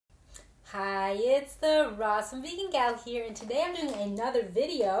Hi, it's the Awesome Vegan Gal here, and today I'm doing another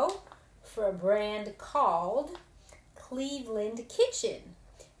video for a brand called Cleveland Kitchen.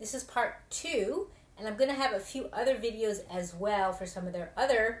 This is part 2, and I'm going to have a few other videos as well for some of their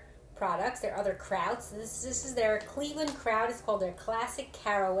other products, their other Krauts. This is their Cleveland Kraut. It's called their Classic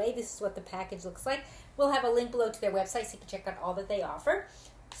Caraway. This is what the package looks like. We'll have a link below to their website so you can check out all that they offer.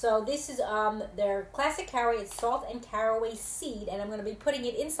 So this is their Classic Caraway. It's salt and caraway seed, and I'm going to be putting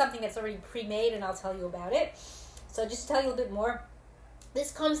it in something that's already pre-made, and I'll tell you about it. So just to tell you a little bit more,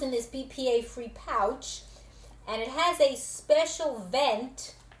 this comes in this BPA-free pouch, and it has a special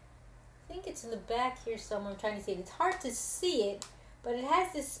vent. I think it's in the back here somewhere. I'm trying to see it. It's hard to see it, but it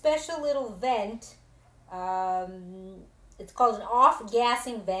has this special little vent. It's called an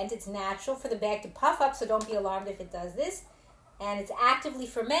off-gassing vent. It's natural for the bag to puff up, so don't be alarmed if it does this. And it's actively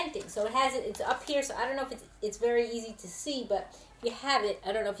fermenting, so it has it. It's up here, so I don't know if it's very easy to see, but if you have it,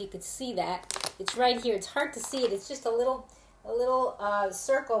 I don't know if you could see that. It's right here. It's hard to see it. It's just a little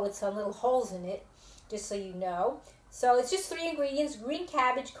circle with some little holes in it, just so you know. So it's just 3 ingredients: green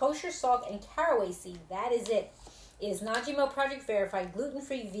cabbage, kosher salt, and caraway seed. That is it. It is non-GMO, project verified,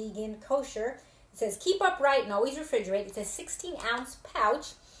 gluten-free, vegan, kosher. It says keep upright and always refrigerate. It's a 16-ounce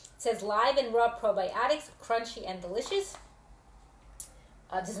pouch. It says live and raw probiotics, crunchy and delicious.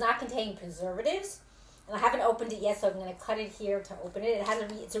 Does not contain preservatives, and I haven't opened it yet, so I'm going to cut it here to open it.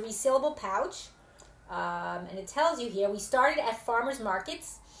 It's a resealable pouch, and it tells you here, we started at farmers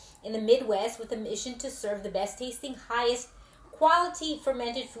markets in the Midwest with a mission to serve the best tasting, highest quality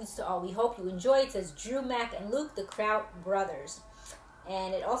fermented foods to all. We hope you enjoy. It says Drew, Mac, and Luke, the Kraut brothers.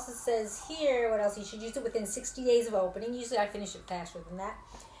 And it also says here, what else? You should use it within 60 days of opening. Usually I finish it faster than that.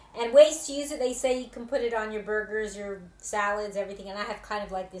 And ways to use it, they say you can put it on your burgers, your salads, everything. And I have kind of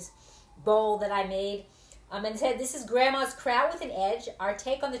like this bowl that I made. And it said, this is Grandma's Kraut with an edge. Our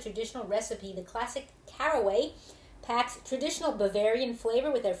take on the traditional recipe, the Classic Caraway, packs traditional Bavarian flavor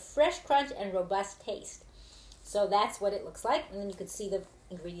with a fresh crunch and robust taste. So that's what it looks like. And then you can see the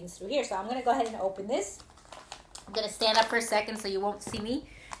ingredients through here. So I'm going to go ahead and open this. I'm going to stand up for a second so you won't see me,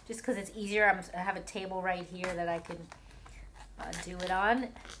 just because it's easier. I have a table right here that I can do it on.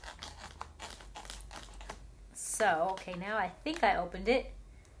 So, okay, now I think I opened it.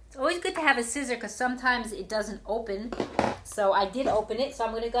 It's always good to have a scissor because sometimes it doesn't open. So I did open it. So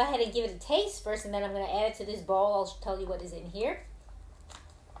I'm going to go ahead and give it a taste first, and then I'm going to add it to this bowl. I'll tell you what is in here.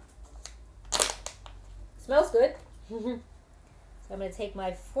 Smells good. So I'm going to take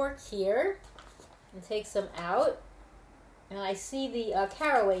my fork here and take some out. And I see the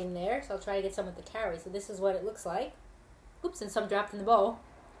caraway in there, so I'll try to get some with the caraway. So this is what it looks like. Oops, and some dropped in the bowl.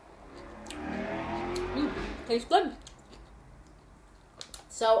 Tastes good.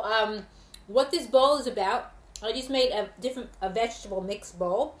 So, what this bowl is about, I just made a vegetable mix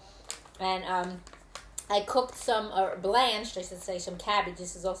bowl. And I cooked some, or blanched, I should say, some cabbage.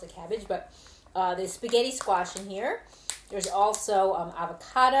 This is also cabbage, but there's spaghetti squash in here. There's also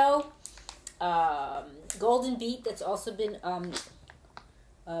avocado, golden beet that's also been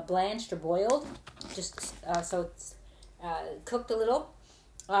blanched or boiled. Just so it's cooked a little.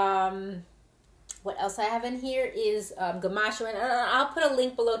 What else I have in here is Gomasio, and I'll put a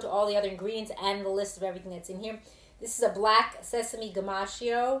link below to all the other ingredients and the list of everything that's in here. This is a black sesame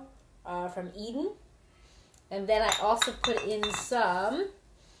Gomasio from Eden. And then I also put in some,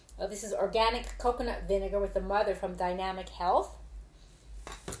 this is organic coconut vinegar with the mother from Dynamic Health.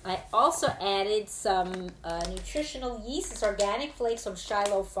 I also added some Nutritional yeast. It's organic flakes from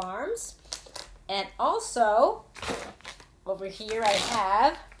Shiloh Farms. And also, over here I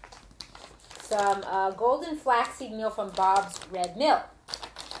have some golden flaxseed meal from Bob's Red Mill.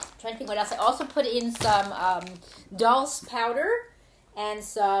 I'm trying to think what else. I also put in some Dulse powder and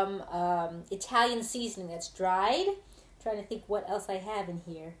some Italian seasoning that's dried. I'm trying to think what else I have in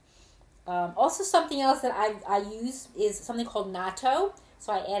here. Also something else that I use is something called Natto.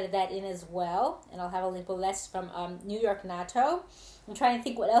 So I added that in as well. And I'll have a link below. That's from New York Natto. I'm trying to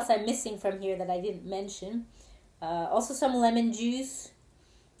think what else I'm missing from here that I didn't mention. Also some lemon juice.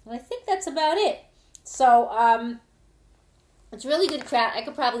 And I think that's about it. So, it's really good kraut. I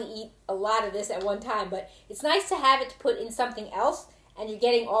could probably eat a lot of this at one time, but it's nice to have it to put in something else, and you're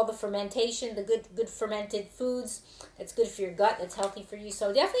getting all the fermentation, the good fermented foods. That's good for your gut. That's healthy for you.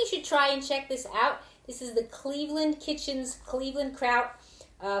 So definitely you should try and check this out. This is the Cleveland Kitchen's Cleveland Kraut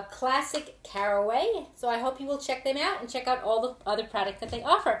Classic Caraway. So I hope you will check them out and check out all the other products that they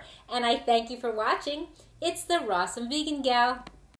offer. And I thank you for watching. It's the Awesome Vegan Gal.